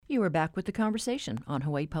You are back with the conversation on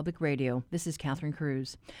Hawaii Public Radio. This is Catherine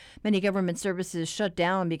Cruz. Many government services shut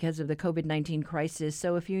down because of the COVID-19 crisis,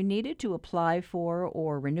 so if you needed to apply for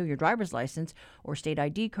or renew your driver's license or state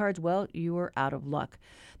ID cards, well, you are out of luck.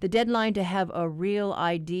 The deadline to have a real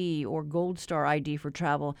ID or Gold Star ID for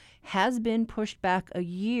travel has been pushed back a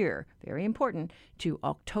year, very important, to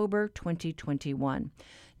October 2021.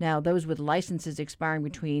 Now, those with licenses expiring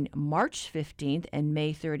between March 15th and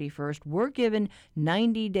May 31st were given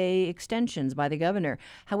 90-day extensions by the governor.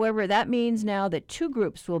 However, that means now that two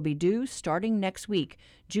groups will be due starting next week,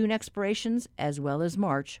 June expirations as well as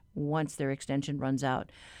March, once their extension runs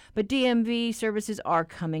out. But DMV services are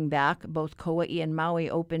coming back. Both Kauai and Maui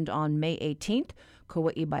opened on May 18th.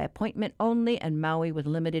 Kauai by appointment only, and Maui with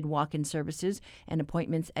limited walk-in services and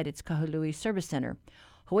appointments at its Kahului Service Center.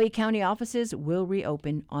 Hawaii County offices will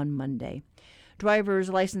reopen on Monday. Driver's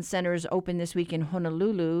license centers open this week in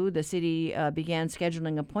Honolulu. The city began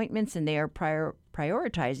scheduling appointments, and they are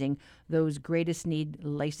prioritizing those greatest need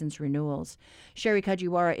license renewals. Sherry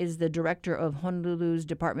Kajiwara is the director of Honolulu's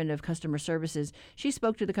Department of Customer Services. She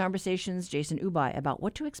spoke to the Conversation's Jason Ubai about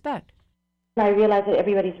what to expect. I realize that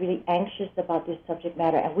everybody's really anxious about this subject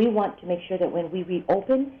matter, and we want to make sure that when we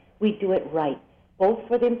reopen, we do it right, both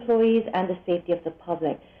for the employees and the safety of the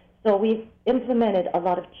public. So we've implemented a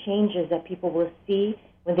lot of changes that people will see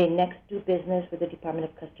when they next do business with the Department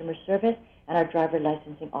of Customer Service and our driver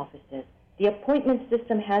licensing offices. The appointment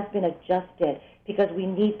system has been adjusted because we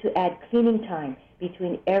need to add cleaning time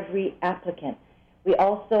between every applicant. We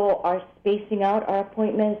also are spacing out our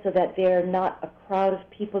appointments so that they're not a crowd of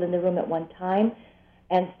people in the room at one time.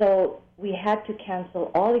 And so we had to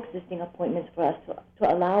cancel all existing appointments for us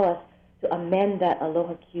to allow us to amend that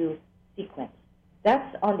Aloha Queue sequence.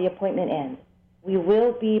 That's on the appointment end. We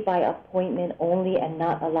will be by appointment only and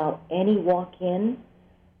not allow any walk-in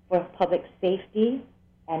for public safety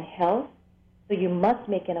and health. So you must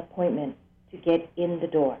make an appointment to get in the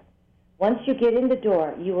door. Once you get in the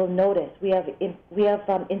door, you will notice we have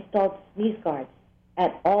installed sneeze guards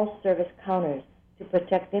at all service counters to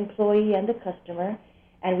protect the employee and the customer,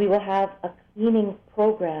 and we will have a cleaning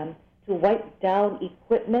program to wipe down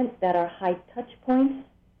equipment that are high touch points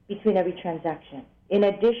between every transaction. In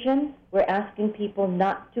addition, we're asking people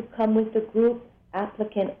not to come with the group,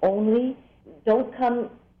 applicant only. Don't come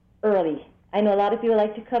early. I know a lot of people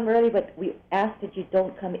like to come early, but we ask that you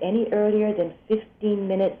don't come any earlier than 15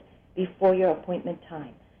 minutes before your appointment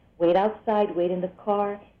time. Wait outside, wait in the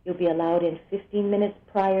car. You'll be allowed in 15 minutes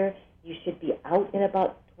prior. You should be out in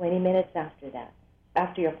about 20 minutes after that,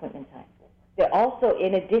 after your appointment time. There also,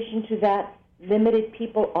 in addition to that, limited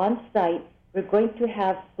people on site. We're going to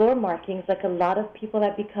have floor markings like a lot of people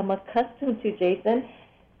have become accustomed to, Jason,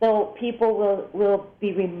 so people will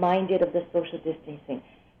be reminded of the social distancing.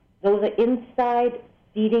 Those are inside.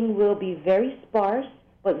 Seating will be very sparse,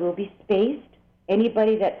 but will be spaced.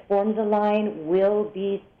 Anybody that forms a line will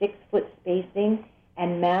be 6-foot spacing,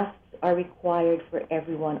 and masks are required for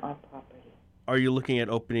everyone on property. Are you looking at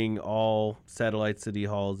opening all satellite city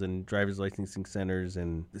halls and driver's licensing centers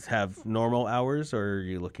and have normal hours, or are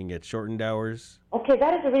you looking at shortened hours? Okay,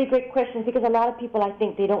 that is a really great question because a lot of people, I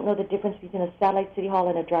think, they don't know the difference between a satellite city hall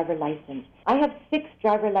and a driver license. I have 6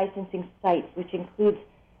 driver licensing sites, which includes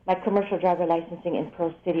my commercial driver licensing in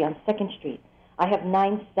Pearl City on 2nd Street. I have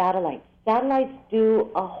 9 satellites. Satellites do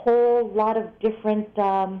a whole lot of different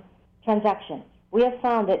transactions. We have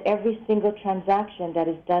found that every single transaction that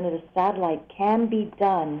is done at a satellite can be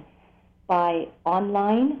done by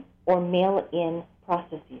online or mail-in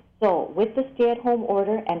processes. So with the stay-at-home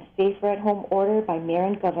order and safer-at-home order by Mayor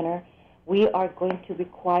and Governor, we are going to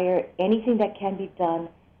require anything that can be done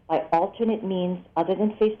by alternate means other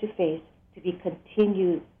than face-to-face to be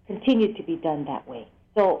continued to be done that way.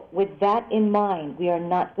 So with that in mind, we are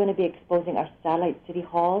not going to be exposing our satellite city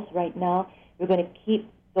halls right now. We're going to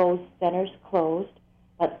keep those centers closed,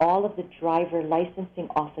 but all of the driver licensing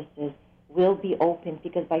offices will be open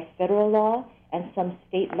because by federal law and some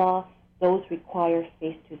state law, those require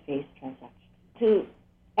face-to-face transactions. To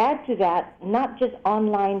add to that, not just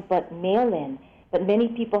online but mail-in, but many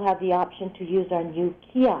people have the option to use our new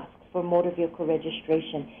kiosk for motor vehicle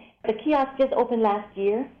registration. The kiosk just opened last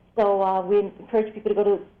year, so we encourage people to go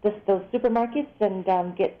to those supermarkets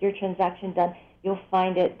and get your transaction done. You'll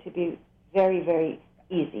find it to be very, very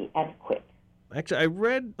easy and quick. Actually, I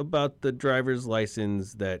read about the driver's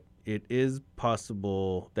license that it is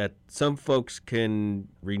possible that some folks can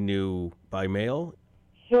renew by mail.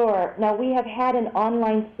 Sure. Now, we have had an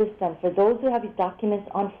online system for those who have your documents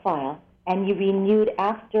on file and you renewed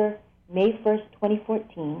after May 1st,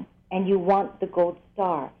 2014, and you want the Gold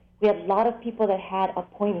Star. We had a lot of people that had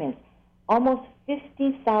appointments. almost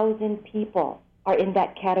 50,000 people are in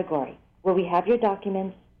that category where we have your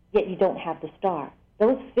documents, yet you don't have the star.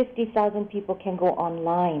 Those 50,000 people can go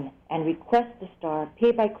online and request the star,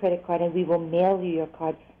 pay by credit card, and we will mail you your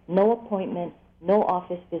card. No appointment, no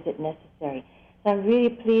office visit necessary. So I'm really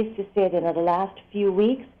pleased to say that in the last few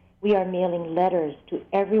weeks, we are mailing letters to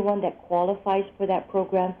everyone that qualifies for that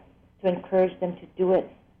program to encourage them to do it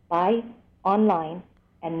by online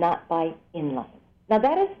and not by inline. Now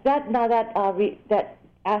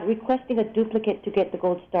requesting a duplicate to get the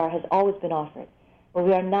gold star has always been offered. But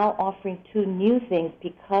we are now offering two new things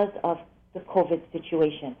because of the COVID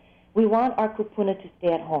situation. We want our kupuna to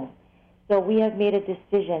stay at home. So we have made a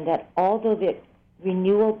decision that although the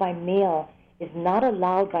renewal by mail is not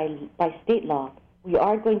allowed by state law, we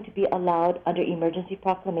are going to be allowed under emergency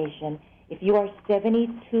proclamation. If you are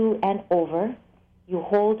 72 and over, you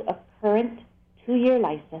hold a current 2-year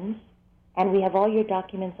license, and we have all your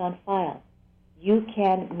documents on file, you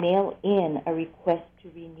can mail in a request to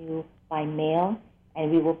renew by mail, and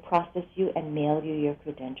we will process you and mail you your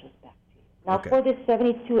credentials back to you. Now, Okay. For this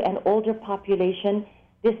 72 and older population,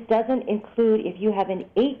 this doesn't include if you have an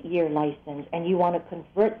 8-year license and you want to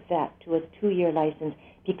convert that to a 2-year license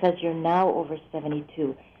because you're now over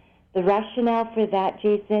 72. The rationale for that,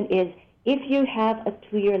 Jason, is if you have a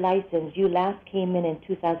 2-year license, you last came in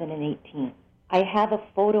 2018. I have a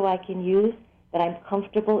photo I can use that I'm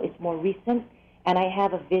comfortable, it's more recent, and I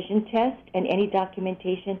have a vision test and any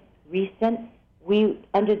documentation recent.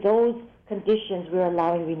 Under those conditions, we're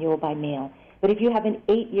allowing renewal by mail. But if you have an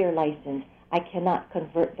 8-year license, I cannot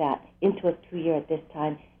convert that into a 2-year at this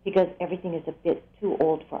time because everything is a bit too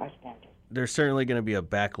old for our standards. There's certainly going to be a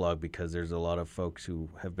backlog because there's a lot of folks who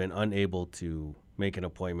have been unable to make an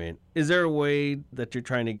appointment. Is there a way that you're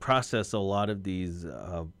trying to process a lot of these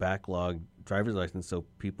backlog driver's license so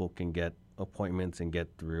people can get appointments and get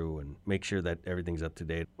through and make sure that everything's up to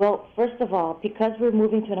date? Well, first of all, because we're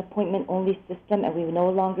moving to an appointment-only system and we no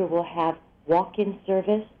longer will have walk-in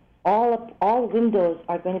service, all windows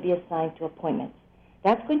are going to be assigned to appointments.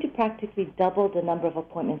 That's going to practically double the number of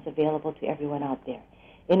appointments available to everyone out there.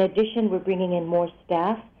 In addition, we're bringing in more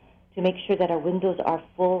staff to make sure that our windows are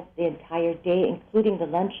full the entire day, including the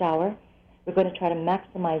lunch hour. We're going to try to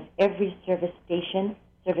maximize every service station,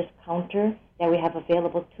 service counter that we have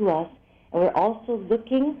available to us. And we're also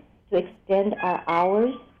looking to extend our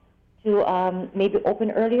hours to maybe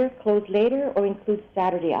open earlier, close later, or include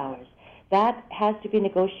Saturday hours. That has to be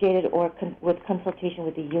negotiated or with consultation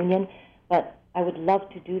with the union, but I would love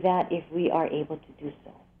to do that if we are able to do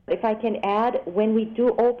so. If I can add, when we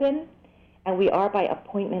do open, and we are by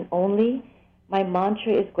appointment only, my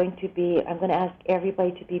mantra is going to be, I'm going to ask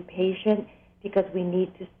everybody to be patient because we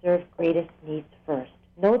need to serve greatest needs first.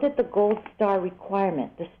 Know that the Gold Star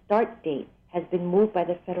requirement, the start date, has been moved by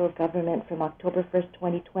the federal government from October 1st,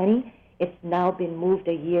 2020. It's now been moved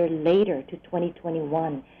a year later to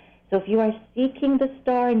 2021. So if you are seeking the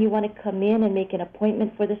star and you want to come in and make an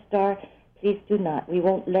appointment for the star, please do not. We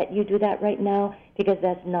won't let you do that right now because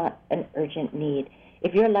that's not an urgent need.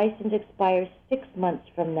 If your license expires 6 months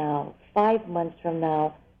from now, 5 months from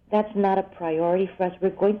now, that's not a priority for us. We're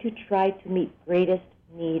going to try to meet greatest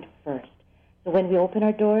need first. So when we open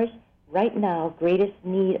our doors, right now, greatest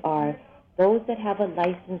need are those that have a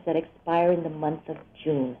license that expire in the month of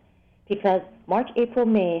June. Because March, April,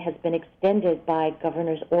 May has been extended by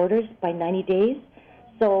governor's orders by 90 days.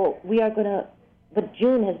 So but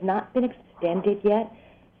June has not been extended yet.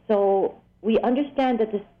 So we understand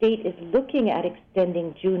that the state is looking at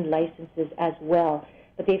extending June licenses as well,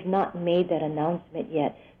 but they've not made that announcement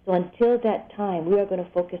yet. So until that time, we are going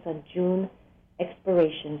to focus on June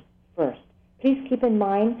expirations first. Please keep in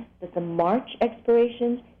mind that the March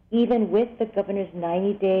expirations, even with the governor's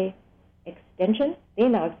 90-day extension, they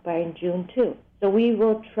now expire in June too. So we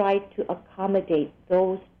will try to accommodate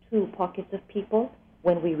those two pockets of people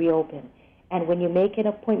when we reopen. And when you make an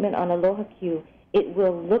appointment on Aloha Q, it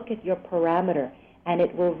will look at your parameter and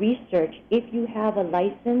it will research if you have a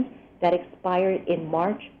license that expired in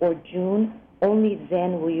March or June, only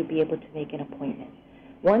then will you be able to make an appointment.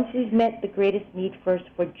 Once we've met the greatest need first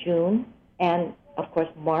for June and, of course,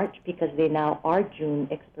 March, because they now are June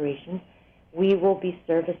expirations, we will be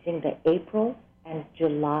servicing the April and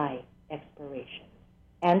July expirations,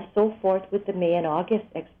 and so forth with the May and August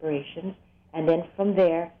expirations, and then from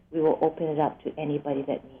there, we will open it up to anybody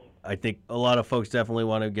that needs. I think a lot of folks definitely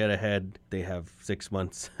want to get ahead. They have 6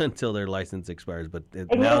 months until their license expires, but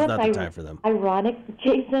now's not the time for them. Ironic,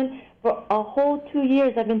 Jason, for a whole 2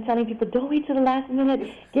 years I've been telling people, don't wait till the last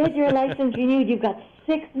minute. Get your license renewed. You've got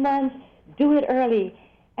 6 months. Do it early.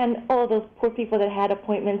 And all those poor people that had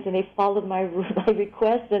appointments and they followed my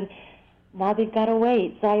request, and Now they've got to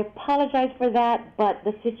wait. So I apologize for that, but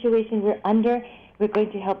the situation we're under, we're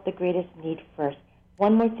going to help the greatest need first.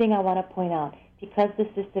 One more thing I want to point out. Because the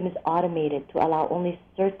system is automated to allow only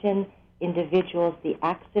certain individuals the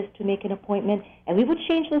access to make an appointment, and we will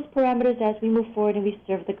change those parameters as we move forward and we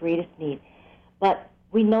serve the greatest need. But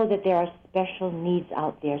we know that there are special needs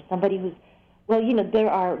out there. Somebody who's, there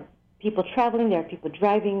are people traveling, there are people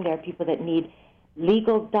driving, there are people that need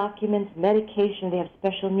legal documents, medication, they have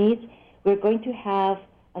special needs. We're going to have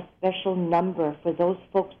a special number for those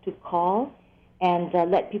folks to call and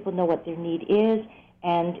let people know what their need is.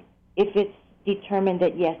 And if it's determined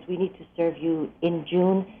that, yes, we need to serve you in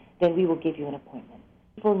June, then we will give you an appointment.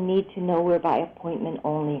 People need to know we're by appointment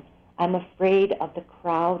only. I'm afraid of the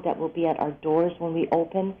crowd that will be at our doors when we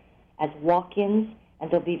open as walk-ins,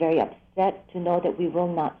 and they'll be very upset to know that we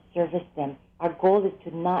will not service them. Our goal is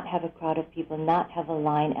to not have a crowd of people, not have a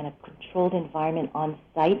line and a controlled environment on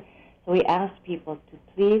site. So we ask people to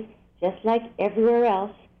please, just like everywhere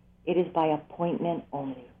else, it is by appointment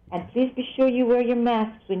only. And please be sure you wear your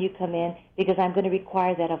masks when you come in, because I'm going to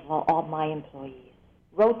require that of all my employees.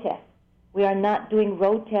 Road tests. We are not doing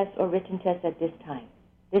road tests or written tests at this time.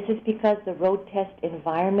 This is because the road test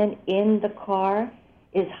environment in the car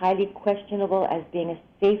is highly questionable as being a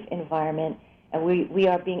safe environment, and we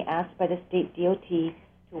are being asked by the state DOT to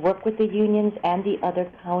work with the unions and the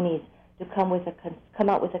other counties to come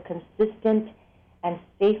out with a consistent and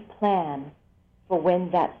safe plan for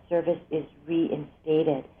when that service is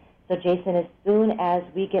reinstated. So, Jason, as soon as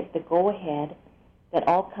we get the go-ahead that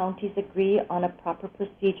all counties agree on a proper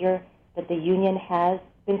procedure that the union has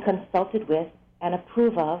been consulted with and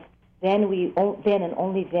approve of, then and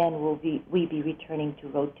only then will we be returning to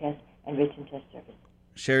road test and written test service.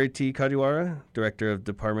 Sherry T. Kajiwara, Director of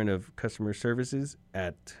Department of Customer Services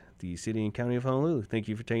at the City and County of Honolulu. Thank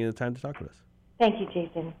you for taking the time to talk with us. Thank you,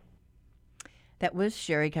 Jason. That was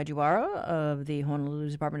Sherry Kajiwara of the Honolulu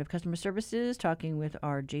Department of Customer Services talking with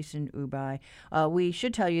our Jason Ubai. We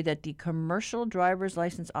should tell you that the Commercial Driver's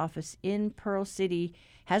License Office in Pearl City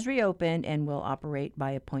has reopened and will operate by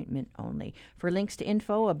appointment only. For links to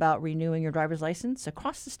info about renewing your driver's license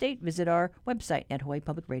across the state, visit our website at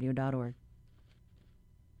hawaiipublicradio.org.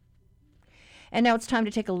 And now it's time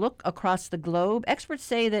to take a look across the globe. Experts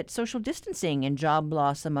say that social distancing and job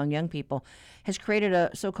loss among young people has created a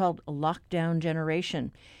so-called lockdown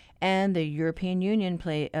generation. And the European Union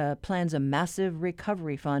plans a massive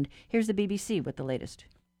recovery fund. Here's the BBC with the latest.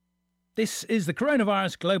 This is the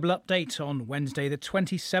Coronavirus Global Update on Wednesday, the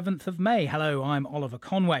 27th of May. Hello, I'm Oliver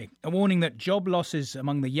Conway. A warning that job losses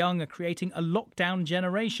among the young are creating a lockdown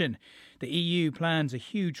generation. The EU plans a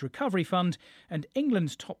huge recovery fund, and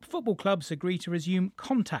England's top football clubs agree to resume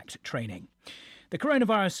contact training. The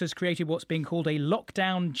coronavirus has created what's being called a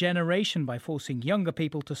lockdown generation by forcing younger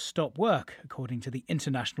people to stop work, according to the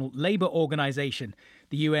International Labour Organization.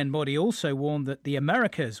 The UN body also warned that the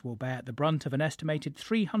Americas will bear the brunt of an estimated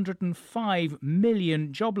 305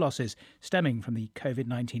 million job losses stemming from the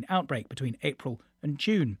COVID-19 outbreak between April and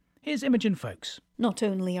June. Here's Imogen Folks. Not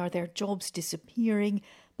only are there jobs disappearing,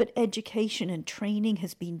 but education and training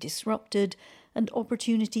has been disrupted and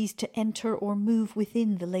opportunities to enter or move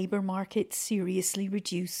within the labour market seriously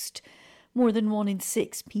reduced. More than 1 in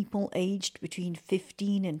 6 people aged between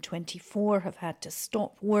 15 and 24 have had to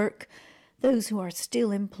stop work. Those who are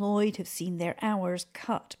still employed have seen their hours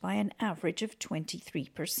cut by an average of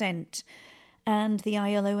 23%. And the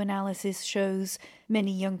ILO analysis shows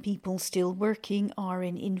many young people still working are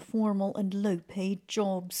in informal and low-paid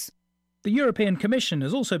jobs. The European Commission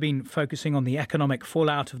has also been focusing on the economic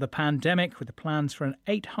fallout of the pandemic with the plans for an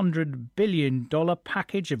 $800 billion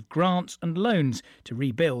package of grants and loans to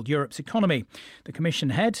rebuild Europe's economy. The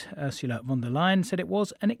Commission head, Ursula von der Leyen, said it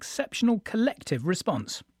was an exceptional collective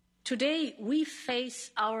response. Today, we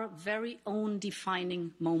face our very own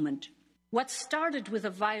defining moment. What started with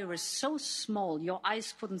a virus so small your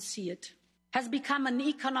eyes couldn't see it has become an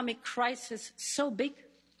economic crisis so big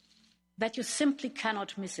that you simply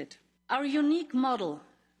cannot miss it. Our unique model,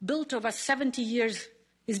 built over 70 years,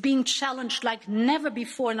 is being challenged like never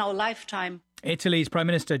before in our lifetime. Italy's Prime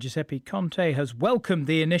Minister Giuseppe Conte has welcomed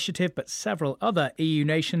the initiative, but several other EU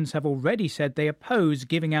nations have already said they oppose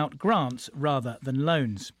giving out grants rather than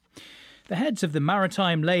loans. The heads of the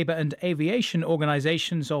maritime, labour and aviation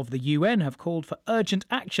organisations of the UN have called for urgent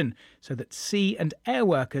action so that sea and air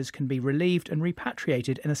workers can be relieved and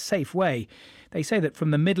repatriated in a safe way. They say that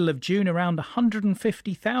from the middle of June, around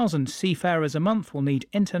 150,000 seafarers a month will need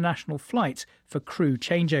international flights for crew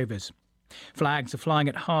changeovers. Flags are flying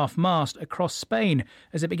at half-mast across Spain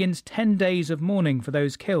as it begins 10 days of mourning for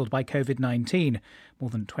those killed by COVID-19. More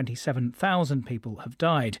than 27,000 people have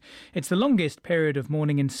died. It's the longest period of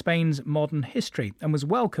mourning in Spain's modern history and was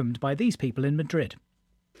welcomed by these people in Madrid.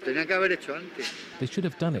 They should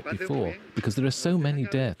have done it before because there are so many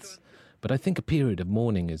deaths. But I think a period of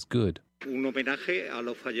mourning is good. We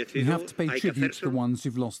have to pay tribute to the ones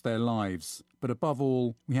who've lost their lives. But above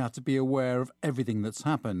all, we have to be aware of everything that's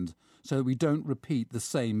happened so that we don't repeat the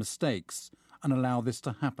same mistakes and allow this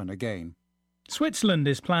to happen again. Switzerland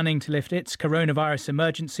is planning to lift its coronavirus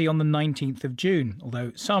emergency on the 19th of June,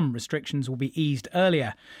 although some restrictions will be eased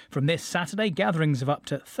earlier. From this Saturday, gatherings of up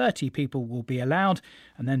to 30 people will be allowed,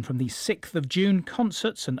 and then from the 6th of June,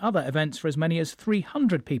 concerts and other events for as many as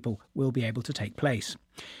 300 people will be able to take place.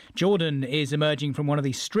 Jordan is emerging from one of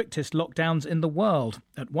the strictest lockdowns in the world.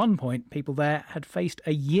 At one point, people there had faced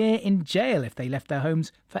a year in jail if they left their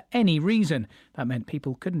homes for any reason. That meant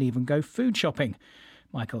people couldn't even go food shopping.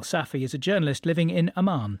 Michael Safi is a journalist living in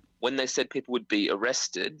Amman. When they said people would be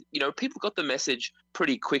arrested, people got the message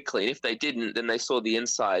pretty quickly. And if they didn't, then they saw the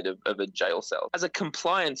inside of a jail cell. As a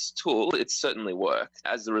compliance tool, it certainly worked.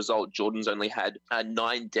 As a result, Jordan's only had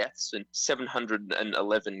 9 deaths and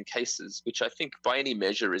 711 cases, which I think by any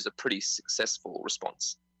measure is a pretty successful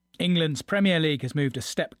response. England's Premier League has moved a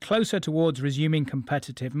step closer towards resuming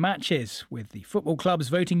competitive matches, with the football clubs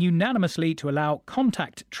voting unanimously to allow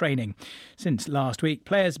contact training. Since last week,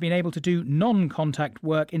 players have been able to do non-contact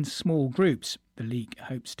work in small groups. The league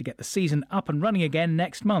hopes to get the season up and running again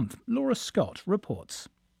next month. Laura Scott reports.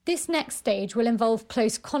 This next stage will involve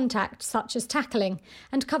close contact, such as tackling,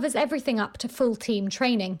 and covers everything up to full team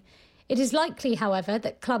training. It is likely, however,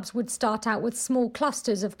 that clubs would start out with small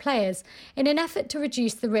clusters of players in an effort to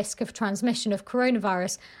reduce the risk of transmission of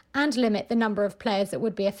coronavirus and limit the number of players that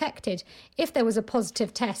would be affected if there was a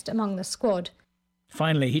positive test among the squad.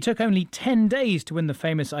 Finally, he took only 10 days to win the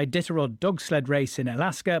famous Iditarod dog sled race in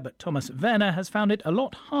Alaska, but Thomas Werner has found it a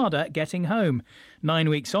lot harder getting home. 9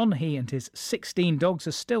 weeks on, he and his 16 dogs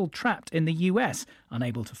are still trapped in the US,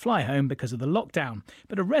 unable to fly home because of the lockdown.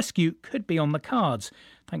 But a rescue could be on the cards,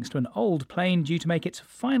 thanks to an old plane due to make its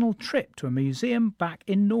final trip to a museum back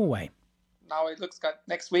in Norway. Now it looks like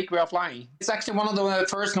next week we are flying. It's actually one of the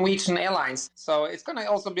first Norwegian airlines, so it's going to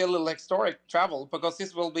also be a little historic travel because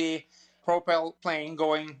this will be propel plane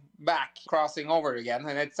going back, crossing over again,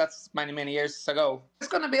 and that's many years ago. It's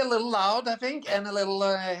going to be a little loud, I think, and a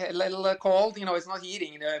little cold. It's not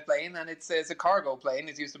heating in the plane, and it's a cargo plane.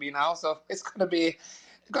 It used to be now, so it's going to be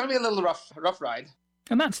a little rough ride.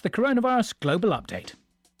 And that's the Coronavirus Global Update.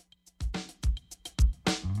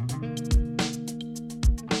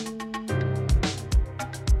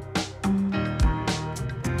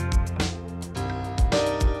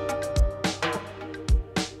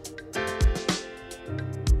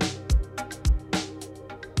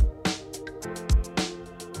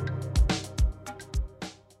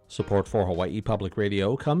 Support for Hawaii Public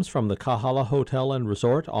Radio comes from the Kahala Hotel and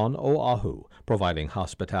Resort on Oahu, providing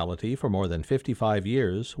hospitality for more than 55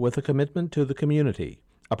 years with a commitment to the community.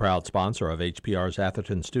 A proud sponsor of HPR's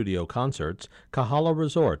Atherton Studio Concerts,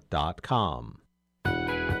 kahalaresort.com.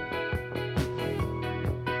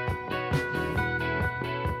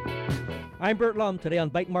 I'm Bert Lum. Today on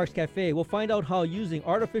Bite Marks Cafe, we'll find out how using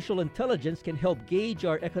artificial intelligence can help gauge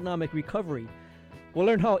our economic recovery. We'll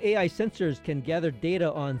learn how AI sensors can gather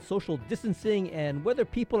data on social distancing and whether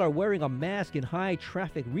people are wearing a mask in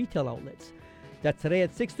high-traffic retail outlets. That's today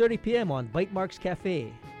at 6:30 p.m. on Bite Marks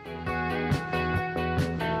Cafe.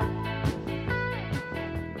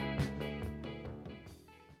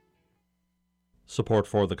 Support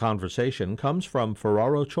for the conversation comes from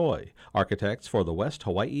Ferraro Choi, architects for the West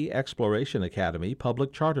Hawaii Exploration Academy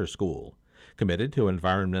Public Charter School. Committed to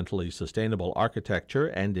environmentally sustainable architecture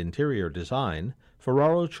and interior design,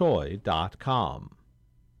 FerraroChoi.com.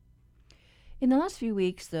 In the last few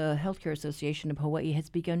weeks, the Healthcare Association of Hawaii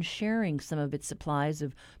has begun sharing some of its supplies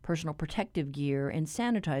of personal protective gear and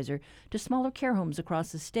sanitizer to smaller care homes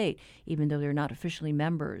across the state, even though they're not officially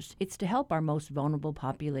members. It's to help our most vulnerable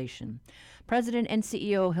population. President and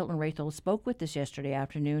CEO Hilton Raethel spoke with us yesterday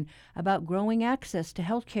afternoon about growing access to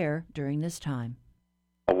health care during this time.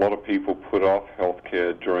 A lot of people put off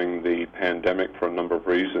healthcare during the pandemic for a number of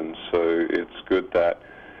reasons, so it's good that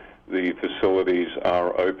the facilities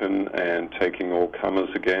are open and taking all comers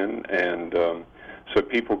again, and so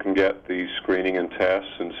people can get the screening and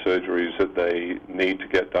tests and surgeries that they need to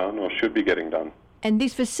get done or should be getting done. And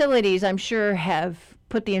these facilities, I'm sure, have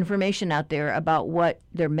put the information out there about what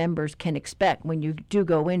their members can expect when you do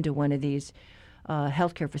go into one of these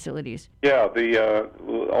healthcare facilities? Yeah,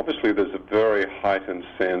 obviously there's a very heightened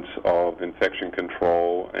sense of infection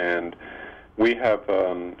control, and we have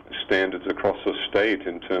standards across the state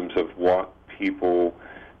in terms of what people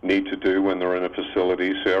need to do when they're in a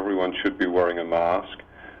facility. So everyone should be wearing a mask.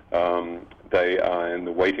 They are in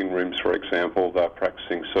the waiting rooms, for example, they're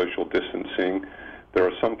practicing social distancing. There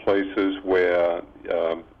are some places where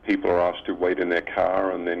people are asked to wait in their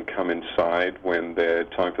car and then come inside when their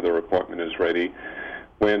time for their appointment is ready.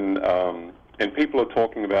 And people are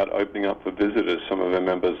talking about opening up for visitors. Some of our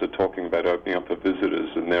members are talking about opening up for visitors,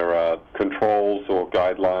 and there are controls or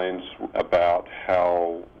guidelines about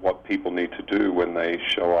what people need to do when they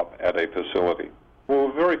show up at a facility. Well,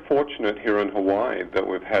 we're very fortunate here in Hawaii that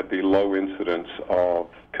we've had the low incidence of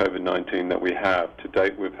COVID-19 that we have. To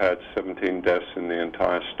date, we've had 17 deaths in the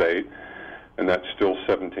entire state, and that's still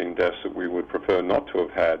 17 deaths that we would prefer not to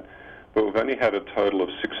have had. But we've only had a total of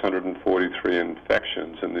 643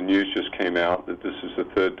 infections, and the news just came out that this is the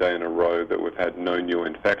third day in a row that we've had no new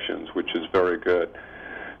infections, which is very good.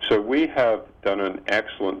 So we have done an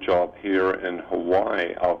excellent job here in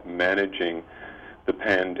Hawaii of managing the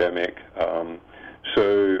pandemic.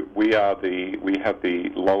 So we have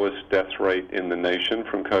the lowest death rate in the nation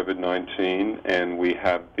from COVID-19, and we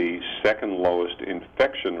have the second lowest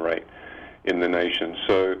infection rate in the nation.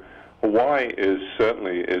 So Hawaii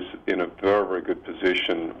certainly is in a very, very good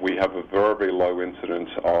position. We have a very, very low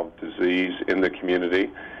incidence of disease in the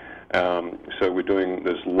community. So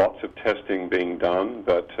there's lots of testing being done,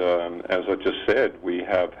 but as I just said, we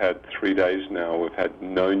have had 3 days now. We've had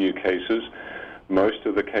no new cases. Most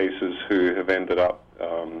of the cases who have ended up,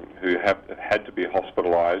 who have had to be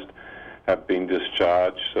hospitalized, have been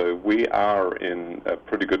discharged. So we are in a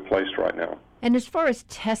pretty good place right now. And as far as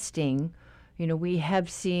testing, we have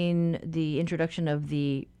seen the introduction of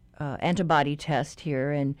the antibody test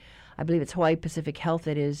here, and I believe it's Hawaii Pacific Health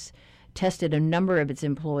that has tested a number of its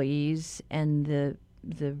employees, and the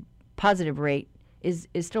positive rate is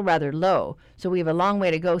still rather low. So we have a long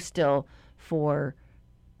way to go still for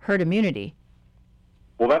herd immunity.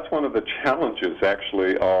 Well, that's one of the challenges,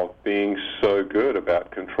 actually, of being so good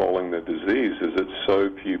about controlling the disease, is that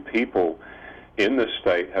so few people in the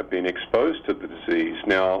state have been exposed to the disease.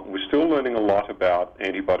 Now, we're still learning a lot about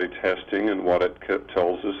antibody testing and what it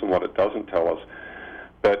tells us and what it doesn't tell us.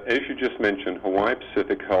 But as you just mentioned, Hawaii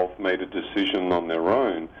Pacific Health made a decision on their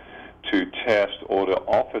own to test or to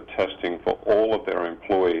offer testing for all of their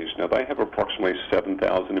employees. Now, they have approximately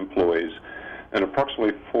 7,000 employees, and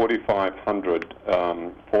approximately 4,500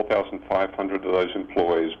 of those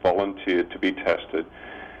employees volunteered to be tested.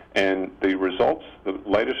 And the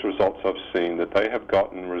latest results I've seen, that they have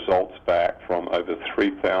gotten results back from over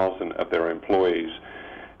 3,000 of their employees,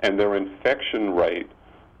 and their infection rate,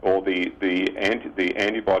 or the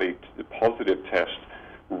antibody positive test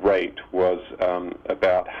rate, was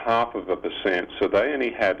about 0.5%. So they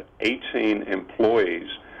only had 18 employees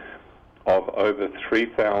of over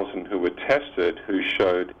 3,000 who were tested who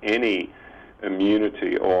showed any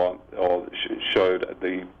immunity or showed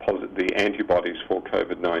the antibodies for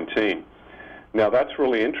COVID-19. Now, that's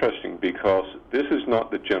really interesting because this is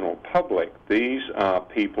not the general public. These are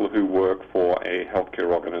people who work for a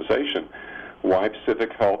healthcare organization. Hawaii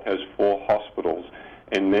Pacific Health has 4 hospitals,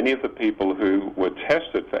 and many of the people who were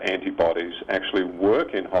tested for antibodies actually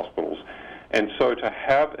work in hospitals. And so to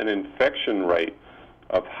have an infection rate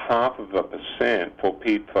of 0.5%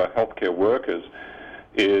 for healthcare workers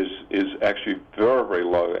is actually very, very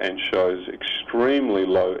low and shows extremely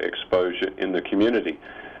low exposure in the community.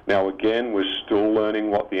 Now, again, we're still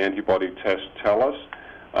learning what the antibody tests tell us,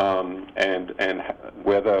 and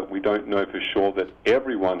whether we don't know for sure that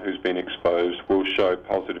everyone who's been exposed will show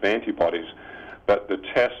positive antibodies. But the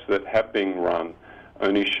tests that have been run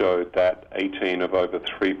only showed that 18 of over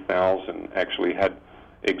 3,000 actually had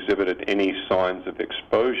exhibited any signs of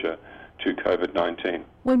exposure to COVID-19.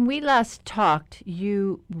 When we last talked,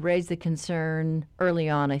 you raised the concern early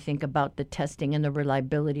on, I think, about the testing and the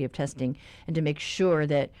reliability of testing, and to make sure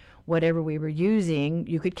that whatever we were using,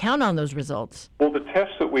 you could count on those results. Well, the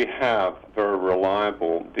tests that we have are very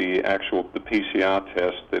reliable. The PCR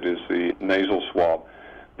test, that is the nasal swab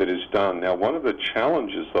that is done. Now, one of the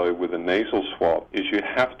challenges, though, with a nasal swab is you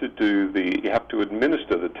have to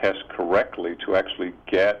administer the test correctly to actually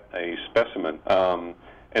get a specimen.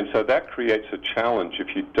 And so that creates a challenge.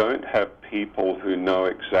 If you don't have people who know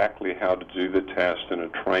exactly how to do the test and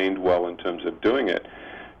are trained well in terms of doing it,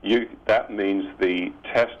 that means the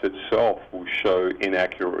test itself will show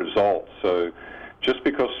inaccurate results. So just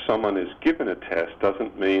because someone is given a test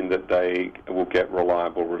doesn't mean that they will get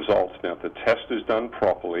reliable results. Now, if the test is done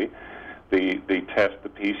properly, The test, the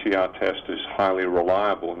PCR test, is highly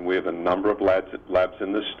reliable, and we have a number of labs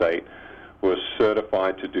in the state who are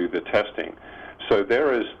certified to do the testing. So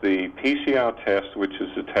there is the PCR test, which is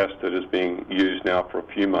a test that is being used now for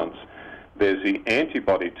a few months. There's the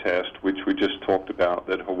antibody test, which we just talked about,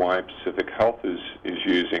 that Hawaii Pacific Health is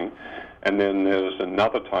using. And then there's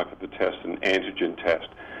another type of a test, an antigen test.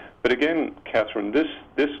 But again, Catherine, this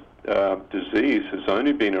disease has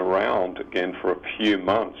only been around, again, for a few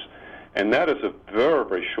months. And that is a very,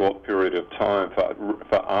 very short period of time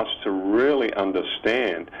for us to really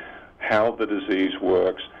understand how the disease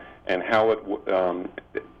works and how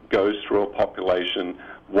it goes through a population,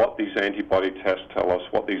 what these antibody tests tell us,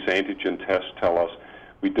 what these antigen tests tell us.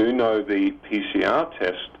 We do know the PCR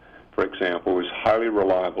test, for example, is highly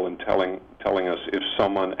reliable in telling us if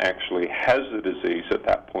someone actually has the disease at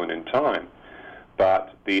that point in time.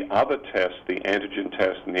 But the other tests, the antigen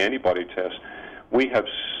test and the antibody test, we have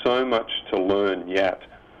so much to learn yet,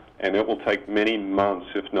 and it will take many months,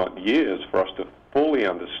 if not years, for us to fully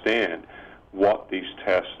understand what these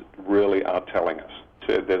tests really are telling us.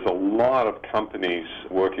 So there's a lot of companies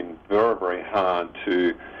working very, very hard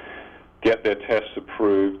to get their tests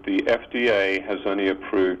approved. The FDA has only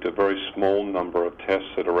approved a very small number of tests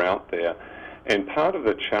that are out there. And part of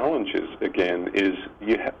the challenges, again, is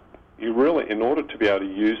you really, in order to be able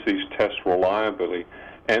to use these tests reliably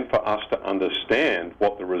and for us to understand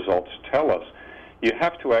what the results tell us, you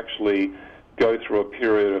have to actually go through a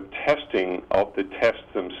period of testing of the tests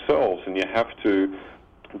themselves, and you have to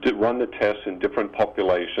run the tests in different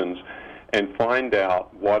populations and find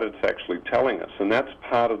out what it's actually telling us. And that's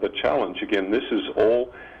part of the challenge. Again, this is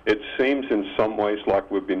all, it seems in some ways like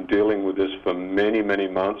we've been dealing with this for many, many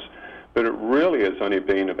months, but it really has only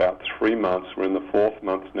been about 3 months. We're in the 4th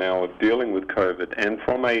month now of dealing with COVID. And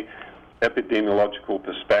from a epidemiological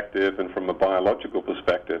perspective and from a biological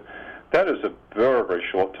perspective, that is a very, very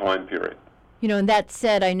short time period. You know, and that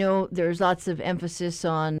said, I know there's lots of emphasis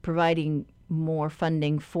on providing more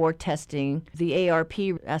funding for testing. The ARP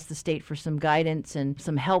asked the state for some guidance and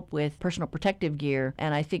some help with personal protective gear,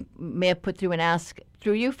 and I think may have put through an ask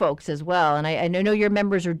through you folks as well. And I know your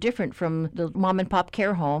members are different from the mom and pop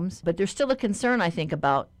care homes, but there's still a concern, I think,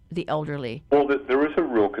 about the elderly. Well, there is a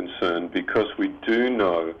real concern because we do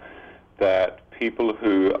know that people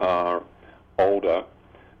who are older,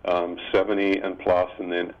 70 and plus,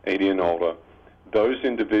 and then 80 and older, those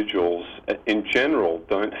individuals in general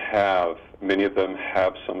don't have, many of them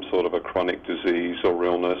have some sort of a chronic disease or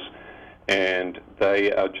illness, and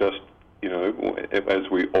they are just, you know, as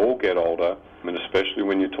we all get older, and especially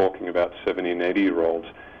when you're talking about 70 and 80-year-olds,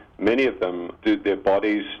 many of them, their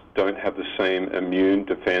bodies don't have the same immune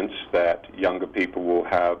defense that younger people will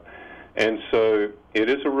have. And so it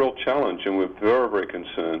is a real challenge, and we're very, very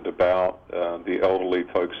concerned about the elderly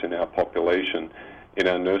folks in our population, in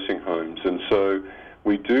our nursing homes. And so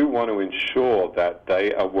we do want to ensure that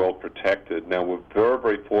they are well protected. Now, we're very,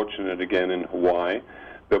 very fortunate again in Hawaii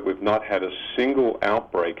that we've not had a single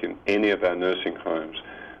outbreak in any of our nursing homes.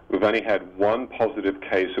 We've only had one positive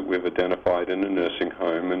case that we've identified in a nursing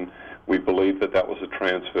home, and we believe that that was a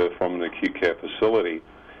transfer from an acute care facility.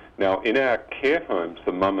 Now, in our care homes,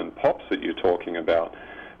 the mum and pops that you're talking about,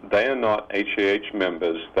 they are not HAH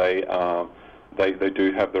members. They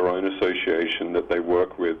do have their own association that they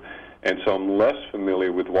work with. And so I'm less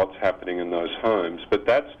familiar with what's happening in those homes. But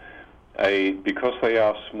that's because they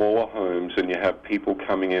are smaller homes and you have people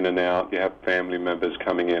coming in and out, you have family members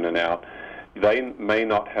coming in and out, they may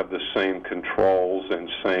not have the same controls and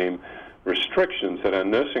same restrictions that our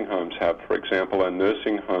nursing homes have. For example, our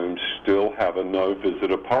nursing homes still have a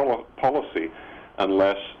no-visitor policy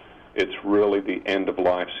unless it's really the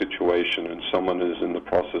end-of-life situation and someone is in the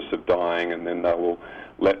process of dying, and then they will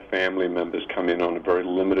let family members come in on a very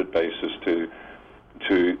limited basis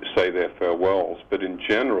to say their farewells. But in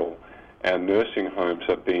general, our nursing homes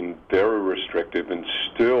have been very restrictive and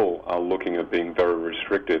still are looking at being very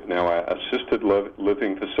restrictive. Now, our assisted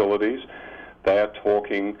living facilities, they are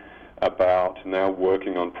talking about now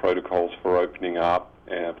working on protocols for opening up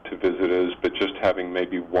to visitors, but just having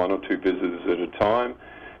maybe 1 or 2 visitors at a time.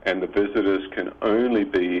 And the visitors can only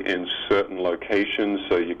be in certain locations,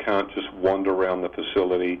 so you can't just wander around the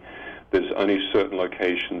facility. There's only certain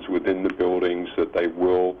locations within the buildings that they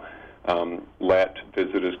will let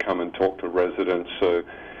visitors come and talk to residents. So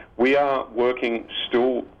we are working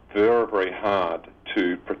still very, very hard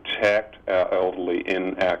to protect our elderly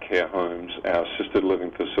in our care homes, our assisted living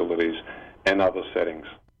facilities, and other settings.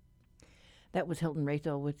 That was Hilton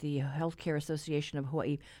Raythel with the Healthcare Association of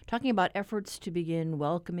Hawaii, talking about efforts to begin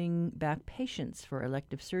welcoming back patients for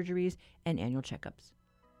elective surgeries and annual checkups.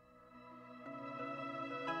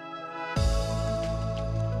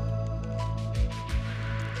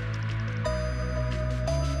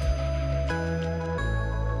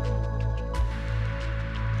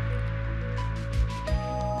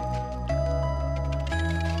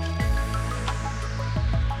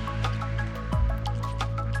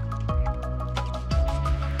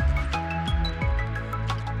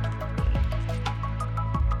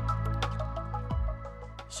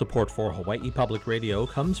 Support for Hawaii Public Radio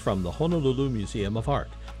comes from the Honolulu Museum of Art,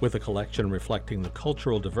 with a collection reflecting the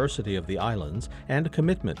cultural diversity of the islands and a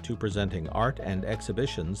commitment to presenting art and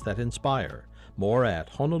exhibitions that inspire. More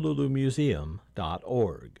at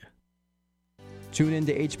honolulumuseum.org. Tune in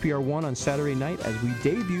to HPR One on Saturday night as we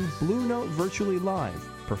debut Blue Note Virtually Live,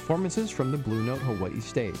 performances from the Blue Note Hawaii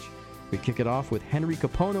stage. We kick it off with Henry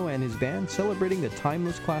Capono and his band celebrating the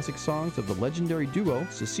timeless classic songs of the legendary duo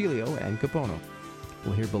Cecilio and Capono.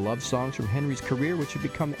 We'll hear beloved songs from Henry's career which have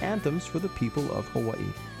become anthems for the people of Hawaii.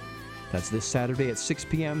 That's this Saturday at 6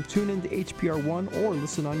 p.m. Tune in to HPR One or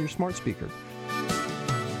listen on your smart speaker.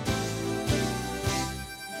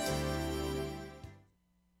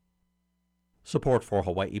 Support for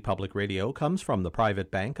Hawaii Public Radio comes from the private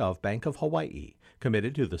bank of Hawaii,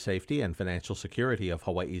 committed to the safety and financial security of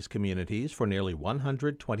Hawaii's communities for nearly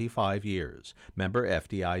 125 years. Member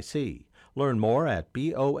FDIC. Learn more at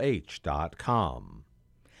boh.com.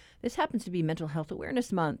 This happens to be Mental Health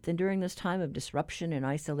Awareness Month, and during this time of disruption and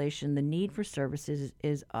isolation, the need for services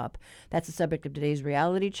is up. That's the subject of today's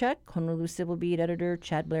Reality Check. Honolulu Civil Beat Editor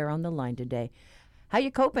Chad Blair on the line today. How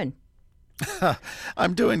you coping?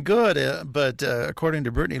 I'm doing good, but according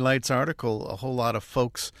to Brittany Light's article, a whole lot of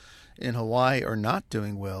folks in Hawaii are not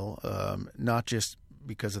doing well, not just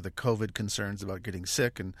because of the COVID concerns about getting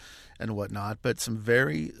sick and whatnot, but some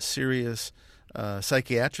very serious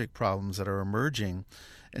psychiatric problems that are emerging.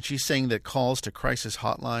 And she's saying that calls to crisis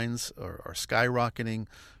hotlines are skyrocketing.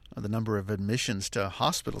 The number of admissions to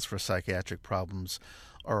hospitals for psychiatric problems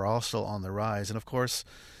are also on the rise. And, of course,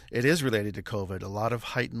 it is related to COVID. A lot of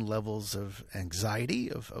heightened levels of anxiety,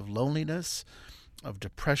 of loneliness, of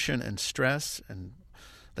depression and stress. And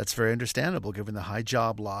that's very understandable given the high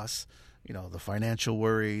job loss, the financial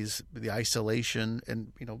worries, the isolation,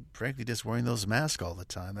 and, frankly, just wearing those masks all the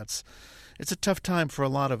time. It's a tough time for a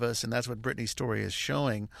lot of us, and that's what Brittany's story is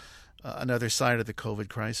showing, another side of the COVID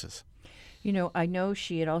crisis. I know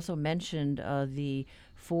she had also mentioned the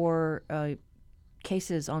 4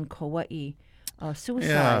 cases on Kauai, suicides.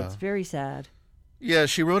 Yeah. Very sad. Yeah,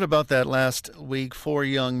 she wrote about that last week. 4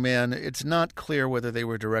 young men. It's not clear whether they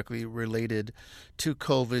were directly related to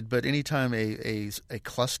COVID, but anytime a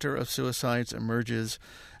cluster of suicides emerges,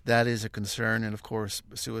 that is a concern. And, of course,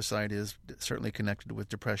 suicide is certainly connected with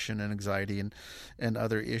depression and anxiety and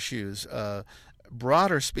other issues.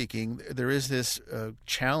 Broader speaking, there is this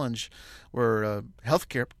challenge where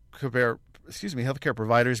healthcare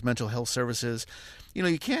providers, mental health services,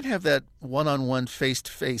 you can't have that one-on-one,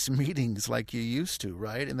 face-to-face meetings like you used to,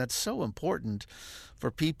 right? And that's so important for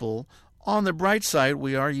people. On the bright side,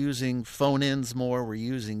 we are using phone-ins more. We're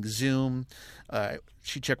using Zoom.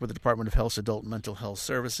 She checked with the Department of Health's Adult Mental Health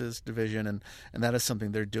Services Division, and that is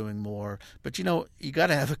something they're doing more. But, you got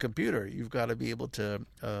to have a computer. You've got to be able to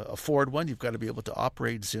afford one. You've got to be able to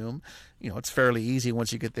operate Zoom. It's fairly easy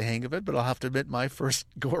once you get the hang of it, but I'll have to admit my first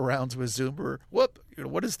go-arounds with Zoom were, what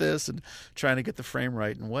is this? And trying to get the frame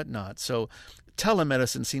right and whatnot. So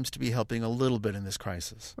telemedicine seems to be helping a little bit in this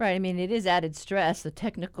crisis. Right. I mean, it is added stress, the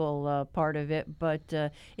technical part of it, but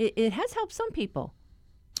it has helped some people.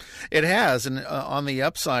 It has, and on the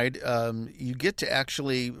upside, you get to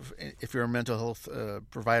actually, if you're a mental health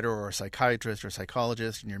provider or a psychiatrist or a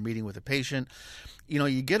psychologist and you're meeting with a patient,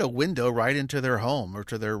 you get a window right into their home or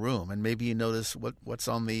to their room, and maybe you notice what's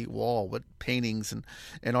on the wall, what paintings and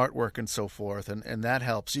artwork and so forth, and that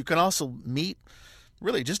helps. You can also meet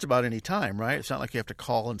really just about any time, right? It's not like you have to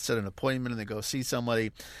call and set an appointment and then go see somebody.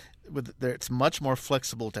 It's much more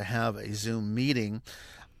flexible to have a Zoom meeting.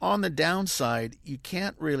 On the downside, you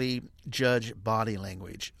can't really judge body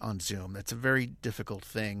language on Zoom. That's a very difficult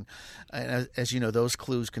thing. And as you know, those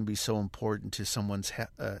clues can be so important to someone's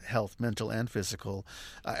health, mental and physical.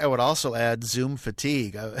 I would also add Zoom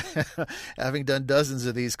fatigue. Having done dozens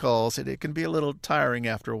of these calls, it can be a little tiring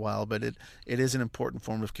after a while, but it is an important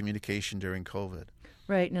form of communication during COVID.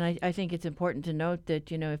 Right, and I think it's important to note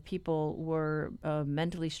that, if people were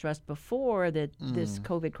mentally stressed before, that this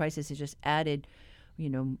COVID crisis has just added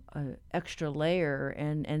an extra layer,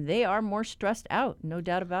 and they are more stressed out, no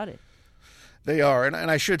doubt about it. They are. And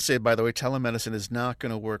I should say, by the way, telemedicine is not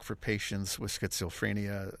going to work for patients with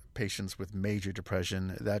schizophrenia, patients with major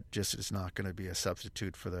depression. That just is not going to be a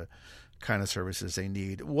substitute for the kind of services they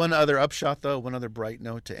need. One other upshot, though, one other bright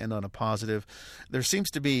note to end on a positive. There seems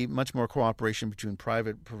to be much more cooperation between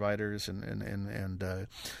private providers and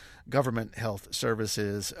government health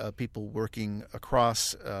services, people working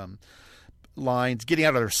across lines, getting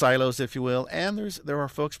out of their silos, if you will. And there are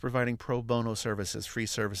folks providing pro bono services, free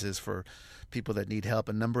services for people that need help.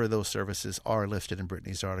 A number of those services are listed in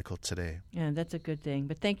Brittany's article today. Yeah, that's a good thing.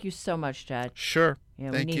 But thank you so much, Chad. Sure.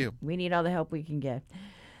 Yeah, Thank you. We need all the help we can get.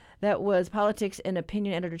 That was politics and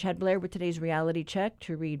opinion editor Chad Blair with today's reality check.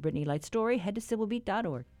 To read Brittany Light's story, head to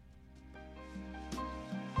civilbeat.org.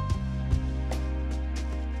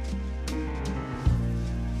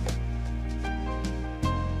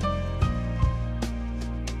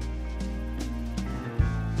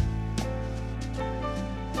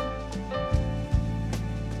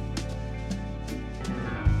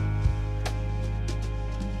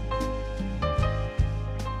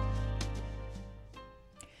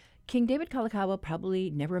 King David Kalakaua probably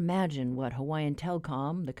never imagined what Hawaiian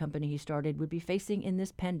Telcom, the company he started, would be facing in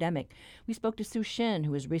this pandemic. We spoke to Sue Shin,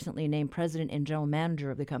 who was recently named president and general manager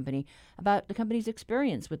of the company, about the company's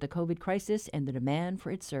experience with the COVID crisis and the demand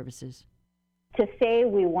for its services. To say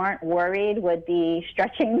we weren't worried would be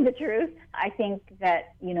stretching the truth. I think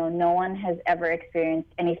that, no one has ever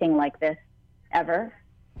experienced anything like this, ever.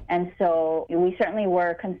 And so we certainly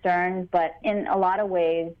were concerned, but in a lot of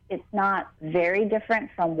ways, it's not very different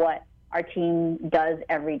from what our team does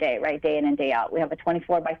every day, right, day in and day out. We have a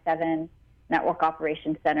 24/7 network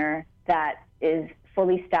operations center that is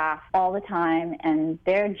fully staffed all the time, and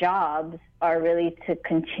their jobs are really to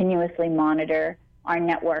continuously monitor our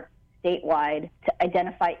network statewide, to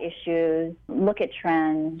identify issues, look at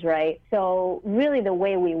trends, right? So really the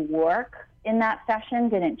way we work in that session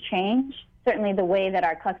didn't change. Certainly the way that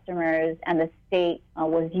our customers and the state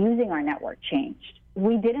was using our network changed.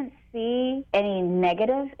 We didn't see any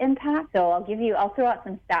negative impact. So I'll throw out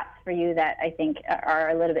some stats for you that I think are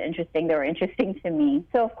a little bit interesting. They were interesting to me.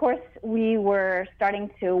 So of course we were starting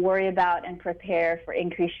to worry about and prepare for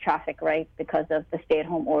increased traffic, right, because of the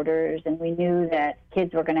stay-at-home orders, and we knew that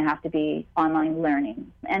kids were going to have to be online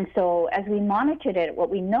learning. And so as we monitored it, what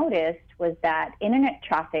we noticed was that internet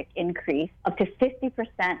traffic increased up to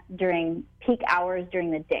 50% during peak hours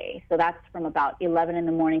during the day. So that's from about 11 in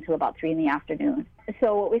the morning till about 3 in the afternoon.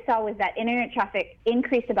 So what we saw was that internet traffic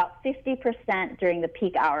increased about 50% during the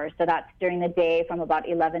peak hours. So that's during the day from about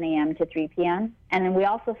 11 a.m. to 3 p.m. And then we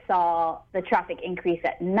also saw the traffic increase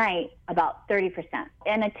at night about 30%.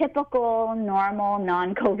 In a typical, normal,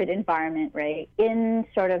 non-COVID environment, right, in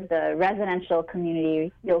sort of the residential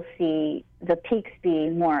community, you'll see the peaks be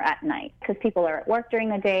more at night because people are at work during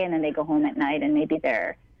the day and then they go home at night and maybe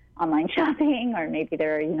they're online shopping or maybe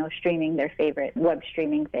they're, streaming their favorite web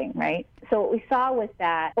streaming thing, right? So what we saw was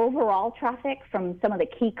that overall traffic from some of the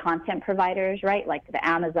key content providers, right, like the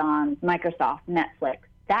Amazon, Microsoft, Netflix,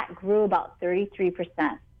 that grew about 33%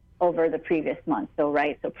 over the previous month, so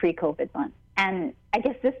pre-COVID month. And I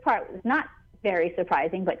guess this part was not very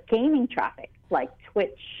surprising, but gaming traffic like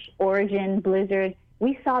Twitch, Origin, Blizzard,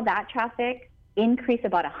 we saw that traffic increase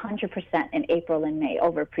about 100% in April and May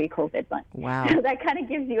over pre-COVID months. Wow. So that kind of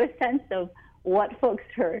gives you a sense of what folks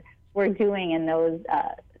were doing in those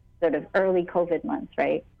sort of early COVID months,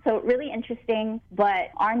 right? So really interesting,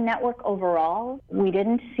 but our network overall, we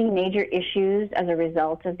didn't see major issues as a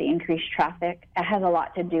result of the increased traffic. It has a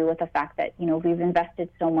lot to do with the fact that, we've invested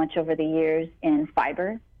so much over the years in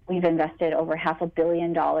fiber. We've invested over $500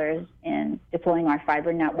 million in deploying our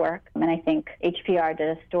fiber network. And I think HPR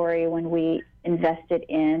did a story when we invested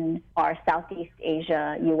in our Southeast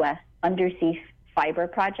Asia, U.S. undersea fiber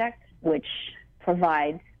project, which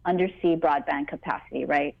provides undersea broadband capacity,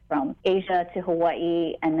 right, from Asia to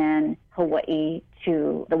Hawaii and then Hawaii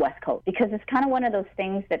to the West Coast. Because it's kind of one of those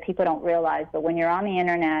things that people don't realize, but when you're on the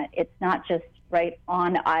internet, it's not just right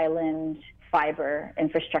on island fiber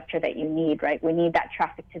infrastructure that you need, right? We need that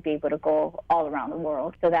traffic to be able to go all around the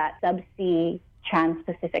world. So that subsea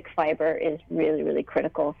trans-Pacific fiber is really, really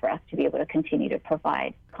critical for us to be able to continue to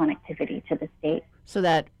provide connectivity to the state. So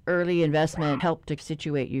that early investment helped to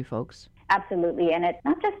situate you folks. Absolutely. And it's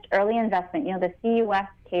not just early investment. The CUS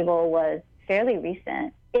cable was fairly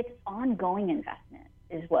recent. It's ongoing investment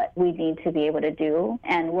is what we need to be able to do.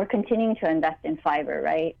 And we're continuing to invest in fiber,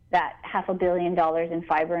 right? That $500 million in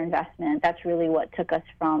fiber investment, that's really what took us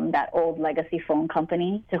from that old legacy phone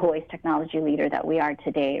company to Hawaii's technology leader that we are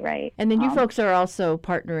today, right? And then you folks are also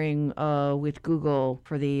partnering with Google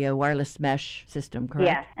for the wireless mesh system, correct?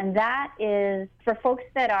 Yes, and that is, for folks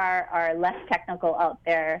that are less technical out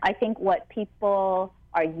there, I think what people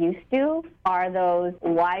are used to are those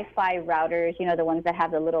Wi-Fi routers, the ones that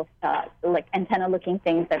have the little like antenna-looking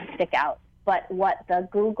things that stick out. But what the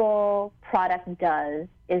Google product does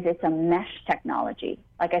is it's a mesh technology.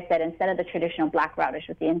 Like I said, instead of the traditional black routers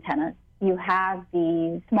with the antennas, you have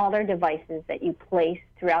these smaller devices that you place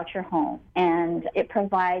throughout your home, and it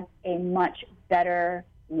provides a much better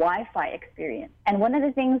Wi-Fi experience. And one of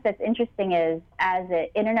the things that's interesting is, as an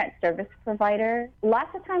internet service provider,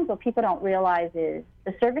 lots of times what people don't realize is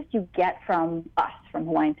the service you get from us, from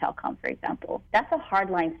Hawaiian Telcom, for example, that's a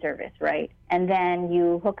hardline service, right? And then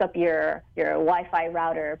you hook up your Wi-Fi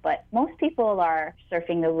router, but most people are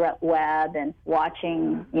surfing the web and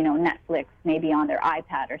watching, Netflix maybe on their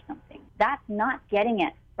iPad or something. That's not getting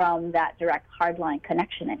it from that direct hardline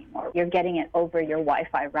connection anymore. You're getting it over your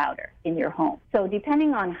Wi-Fi router in your home. So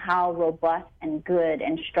depending on how robust and good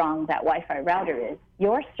and strong that Wi-Fi router is,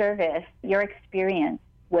 your service, your experience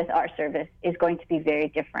with our service is going to be very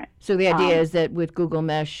different. So the idea is that with Google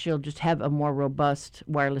Mesh, you'll just have a more robust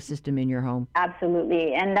wireless system in your home.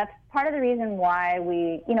 Absolutely. And that's part of the reason why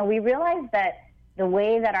we realize that the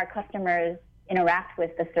way that our customers interact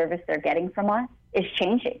with the service they're getting from us is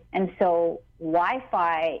changing. And so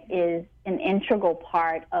Wi-Fi is an integral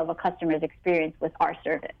part of a customer's experience with our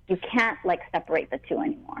service. You can't separate the two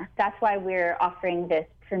anymore. That's why we're offering this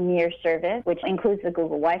premier service, which includes the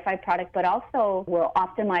Google Wi-Fi product, but also will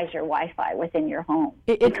optimize your Wi-Fi within your home.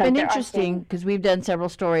 It's been interesting because we've done several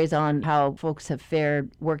stories on how folks have fared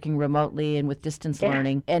working remotely and with distance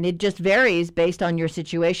learning. And it just varies based on your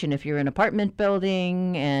situation. If you're in an apartment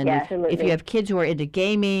building and if you have kids who are into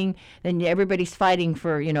gaming, then everybody's fighting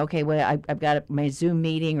for, I've got my Zoom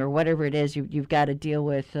meeting or whatever it is you've got to deal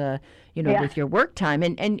with, with your work time.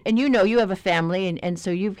 And you have a family, and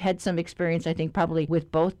so you've had some experience, I think, probably with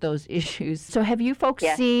both those issues. So have you folks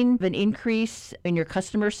seen an increase in your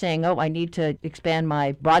customers saying, I need to expand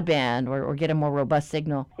my broadband or get a more robust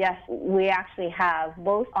signal? Yes, we actually have,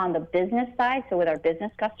 both on the business side, so with our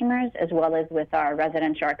business customers, as well as with our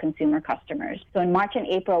residential, our consumer customers. So in March and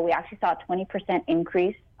April, we actually saw a 20%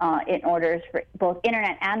 increase in orders for both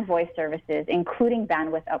internet and voice services, including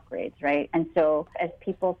bandwidth upgrades, right? And so as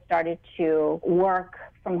people started to work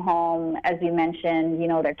from home, as you mentioned,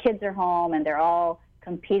 their kids are home and they're all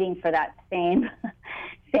competing for that same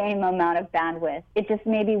amount of bandwidth. It just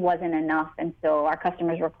maybe wasn't enough. And so our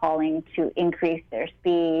customers were calling to increase their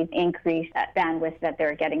speed, increase that bandwidth that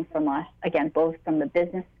they're getting from us, again, both from the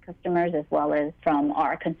business customers as well as from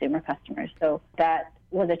our consumer customers. So that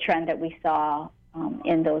was a trend that we saw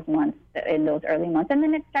in those early months. And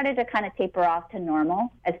then it started to kind of taper off to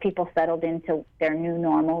normal as people settled into their new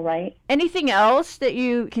normal, right? Anything else that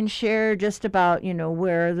you can share just about,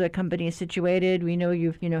 where the company is situated? We know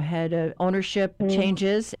you've, had ownership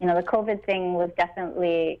changes. The COVID thing was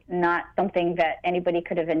definitely not something that anybody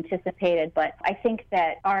could have anticipated, but I think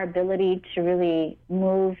that our ability to really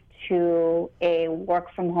move to a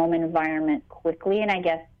work-from-home environment quickly, and I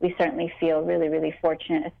guess we certainly feel really, really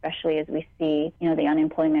fortunate, especially as we see, the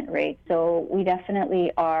unemployment rate. So we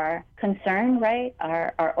definitely are concerned, right?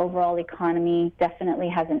 Our overall economy definitely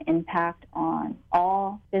has an impact on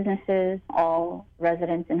all businesses, all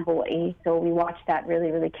residents in Hawaii. So we watch that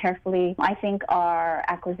really, really carefully. I think our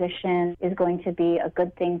acquisition is going to be a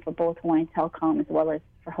good thing for both Hawaiian Telcom as well as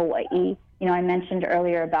for Hawaii. I mentioned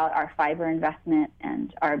earlier about our fiber investment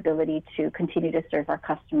and our ability to continue to serve our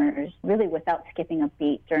customers really without skipping a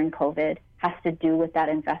beat during COVID has to do with that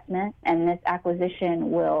investment. And this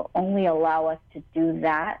acquisition will only allow us to do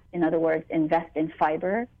that. In other words, invest in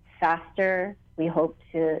fiber faster. We hope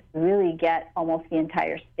to really get almost the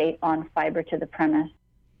entire state on fiber to the premise.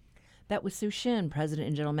 That was Sue Shin, President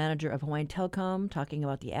and General Manager of Hawaiian Telcom, talking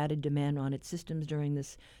about the added demand on its systems during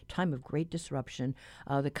this time of great disruption.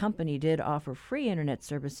 The company did offer free internet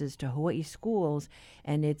services to Hawaii schools,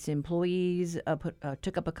 and its employees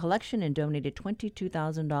took up a collection and donated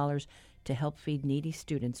 $22,000 to help feed needy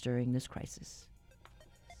students during this crisis.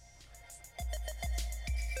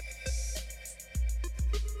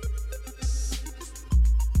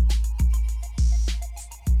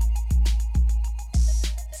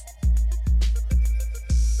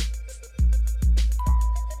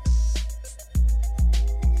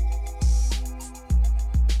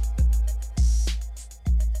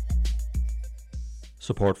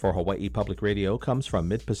 Support for Hawaii Public Radio comes from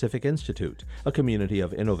Mid-Pacific Institute, a community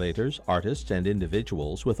of innovators, artists, and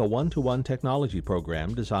individuals with a one-to-one technology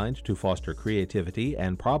program designed to foster creativity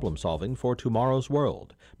and problem-solving for tomorrow's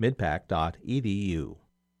world. midpac.edu.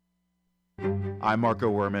 I'm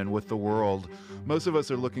Marco Werman with The World. Most of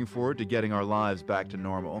us are looking forward to getting our lives back to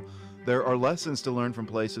normal. There are lessons to learn from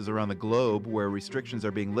places around the globe where restrictions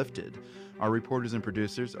are being lifted. Our reporters and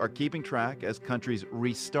producers are keeping track as countries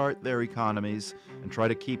restart their economies and try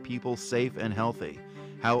to keep people safe and healthy.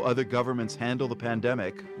 How other governments handle the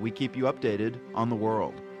pandemic, we keep you updated on The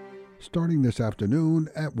World. Starting this afternoon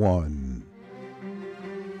at 1.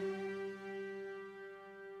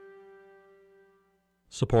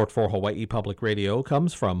 Support for Hawaii Public Radio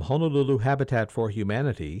comes from Honolulu Habitat for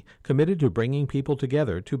Humanity, committed to bringing people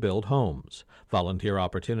together to build homes. Volunteer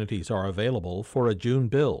opportunities are available for a June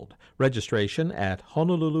build. Registration at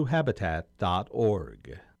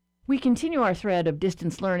honoluluhabitat.org. We continue our thread of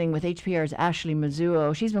distance learning with HPR's Ashley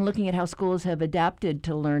Mizuo. She's been looking at how schools have adapted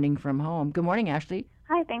to learning from home. Good morning, Ashley.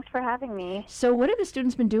 Hi, thanks for having me. So what have the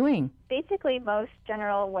students been doing? Basically, most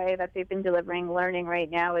general way that they've been delivering learning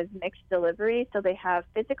right now is mixed delivery. So they have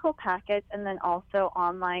physical packets and then also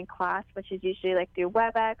online class, which is usually like through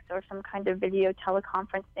WebEx or some kind of video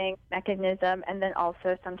teleconferencing mechanism, and then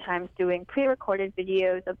also sometimes doing pre-recorded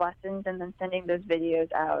videos of lessons and then sending those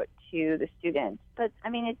videos out to the students. But, I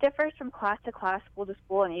mean, it differs from class to class, school to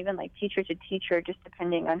school, and even like teacher to teacher, just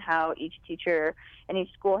depending on how each teacher and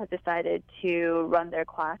each school has decided to run their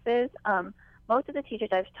classes. Most of the teachers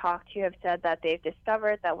I've talked to have said that they've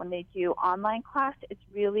discovered that when they do online class, it's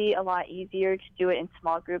really a lot easier to do it in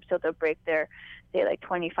small groups. So they'll break their, say, like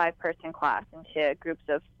 25-person class into groups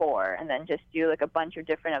of 4 and then just do like a bunch of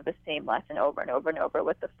different of the same lesson over and over and over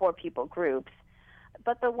with the 4-people groups.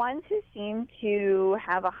 But the ones who seem to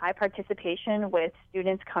have a high participation with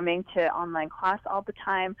students coming to online class all the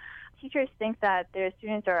time, teachers think that their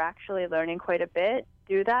students are actually learning quite a bit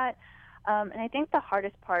through that. And I think the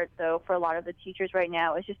hardest part, though, for a lot of the teachers right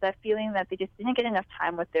now is just that feeling that they just didn't get enough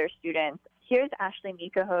time with their students. Here's Ashley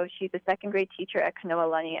Mikaho. She's a second-grade teacher at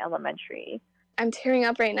Kanoalani Elementary. I'm tearing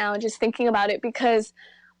up right now just thinking about it because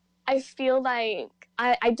I feel like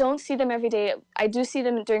I don't see them every day. I do see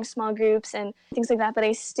them during small groups and things like that, but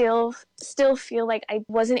I still feel like I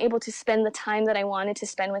wasn't able to spend the time that I wanted to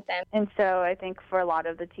spend with them. And so I think for a lot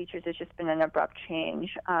of the teachers, it's just been an abrupt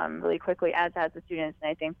change really quickly, as has the students, and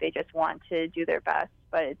I think they just want to do their best,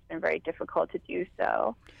 but it's been very difficult to do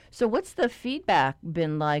so. So what's the feedback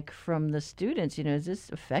been like from the students? You know, is this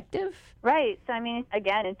effective? Right. So, I mean,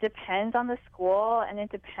 again, it depends on the school and it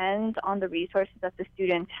depends on the resources that the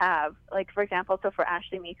students have. Like, for example, so for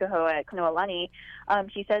Ashley Mikaho at Kanoalani,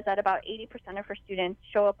 she says that about 80% of her students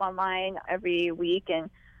show up online every week and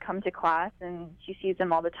come to class, and she sees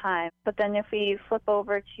them all the time. But then if we flip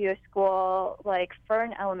over to a school like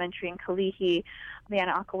Fern Elementary in Kalihi,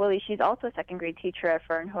 Leanna Akawili, she's also a second-grade teacher at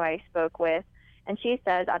Fern who I spoke with, and she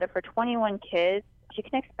says out of her 21 kids, she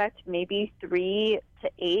can expect maybe 3 to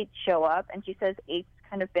 8 show up, and she says 8's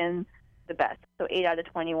kind of been the best, so 8 out of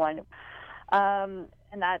 21.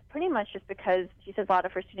 And that pretty much just because she says a lot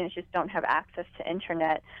of her students just don't have access to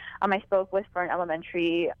internet. I spoke with Fern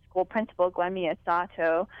Elementary school principal Glenn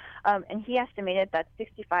Miyasato, and he estimated that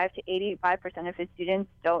 65 to 85% of his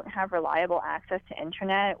students don't have reliable access to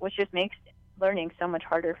internet, which just makes learning so much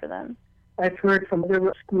harder for them. I've heard from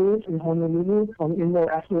other schools in Honolulu, in more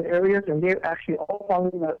affluent areas, and they're actually all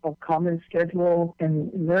following a common schedule,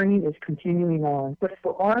 and learning is continuing on. But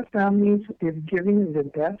for our families, they're giving their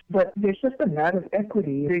best, but there's just a matter of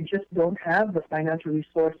equity. They just don't have the financial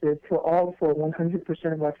resources for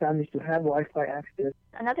 100% of our families to have Wi-Fi access.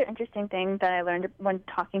 Another interesting thing that I learned when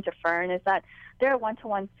talking to Fern is that they're a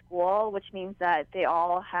one-to-one school, which means that they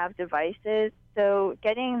all have devices. So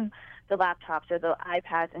getting the laptops or the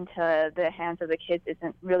iPads into the hands of the kids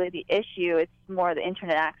isn't really the issue. It's more the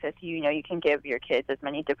internet access. You know, you can give your kids as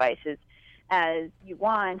many devices as you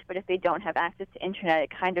want, but if they don't have access to internet, it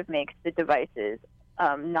kind of makes the devices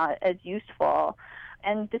not as useful.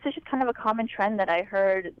 And this is just kind of a common trend that I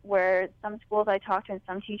heard where some schools I talked to and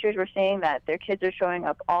some teachers were saying that their kids are showing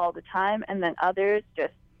up all the time and then others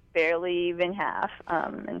just barely even half.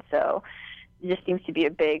 And so it just seems to be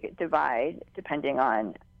a big divide depending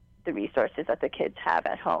on the resources that the kids have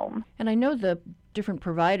at home. And I know the different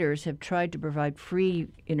providers have tried to provide free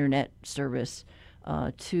internet service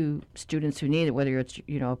to students who need it, whether it's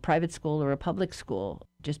a private school or a public school,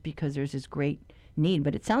 just because there's this great need.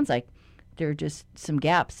 But it sounds like there are just some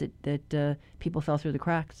gaps that people fell through the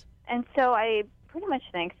cracks. And so I pretty much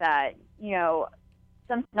think that,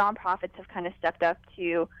 some nonprofits have kind of stepped up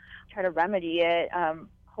to try to remedy it.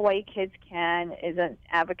 Hawaii Kids Can is an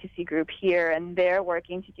advocacy group here, and they're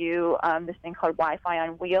working to do this thing called Wi-Fi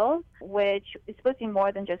on Wheels, which is supposed to be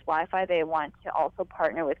more than just Wi-Fi. They want to also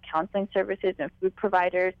partner with counseling services and food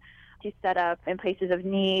providers to set up in places of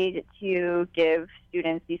need to give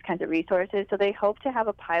students these kinds of resources. So they hope to have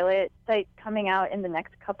a pilot site coming out in the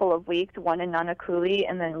next couple of weeks, one in Nanakuli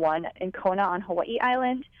and then one in Kona on Hawaii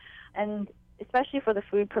Island. And especially for the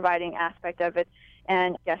food providing aspect of it.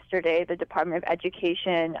 And yesterday, the Department of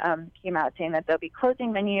Education came out saying that they'll be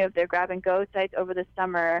closing many of their grab-and-go sites over the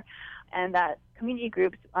summer and that community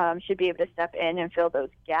groups should be able to step in and fill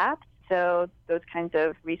those gaps. So those kinds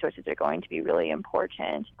of resources are going to be really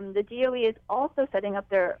important. The DOE is also setting up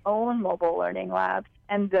their own mobile learning labs,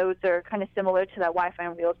 and those are kind of similar to that Wi-Fi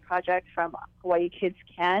on Wheels project from Hawaii Kids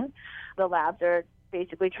Can. The labs are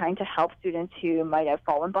basically trying to help students who might have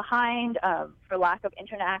fallen behind for lack of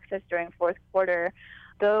internet access during fourth quarter.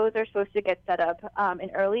 Those are supposed to get set up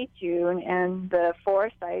in early June, and the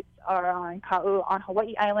 4 sites are on Ka'u on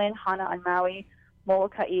Hawaii Island, Hana on Maui,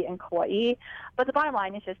 Molokai, and Kauai. But the bottom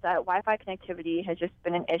line is just that Wi-Fi connectivity has just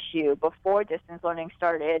been an issue before distance learning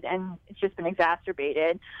started, and it's just been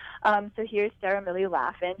exacerbated. So here's Sarah Millie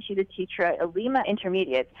Laffin. She's a teacher at Alima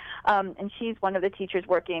Intermediate, and she's one of the teachers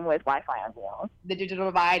working with Wi-Fi on Wheels. The digital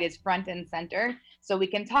divide is front and center, so we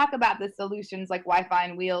can talk about the solutions like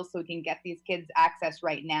Wi-Fi on Wheels so we can get these kids access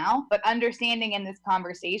right now, but understanding in this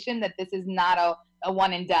conversation that this is not a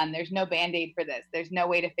one and done. There's no Band-Aid for this. There's no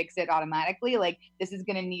way to fix it automatically. Like, this is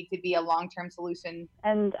going to need to be a long-term solution.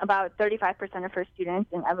 And about 35% of her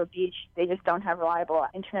students in Eva Beach, they just don't have reliable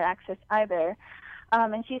internet access either.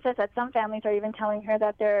 And she says that some families are even telling her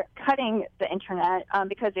that they're cutting the internet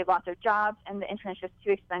because they've lost their jobs and the internet's just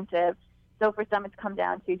too expensive. So for some, it's come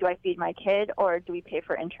down to, do I feed my kid or do we pay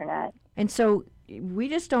for internet? And so we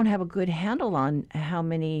just don't have a good handle on how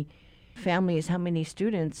many families, how many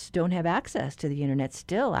students don't have access to the internet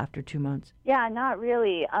still after 2 months. Yeah, not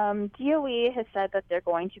really. DOE has said that they're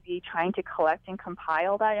going to be trying to collect and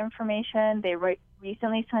compile that information. They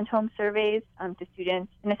recently sent home surveys to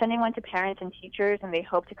students, and they're sending one to parents and teachers, and they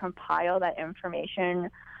hope to compile that information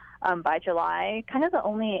by July. Kind of the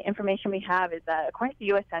only information we have is that according to the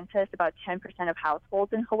U.S. Census, about 10% of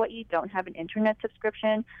households in Hawaii don't have an internet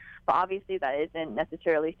subscription, but obviously that isn't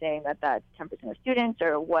necessarily saying that that's 10% of students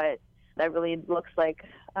or what that really looks like,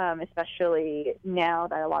 especially now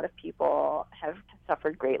that a lot of people have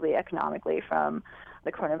suffered greatly economically from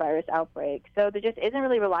the coronavirus outbreak. So there just isn't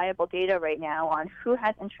really reliable data right now on who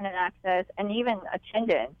has internet access and even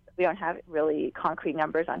attendance. We don't have really concrete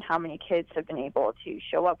numbers on how many kids have been able to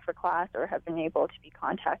show up for class or have been able to be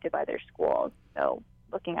contacted by their schools. So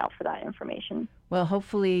looking out for that information. Well,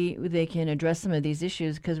 hopefully they can address some of these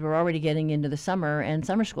issues because we're already getting into the summer and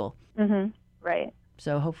summer school. Mm-hmm. Right.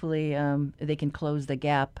 So hopefully they can close the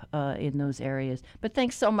gap in those areas. But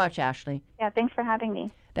thanks so much, Ashley. Yeah, thanks for having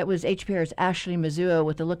me. That was HPR's Ashley Mizuo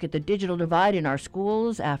with a look at the digital divide in our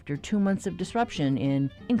schools after 2 months of disruption in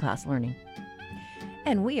in-class learning.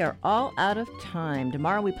 And we are all out of time.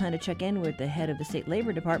 Tomorrow we plan to check in with the head of the State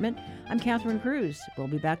Labor Department. I'm Catherine Cruz. We'll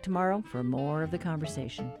be back tomorrow for more of the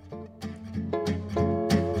conversation.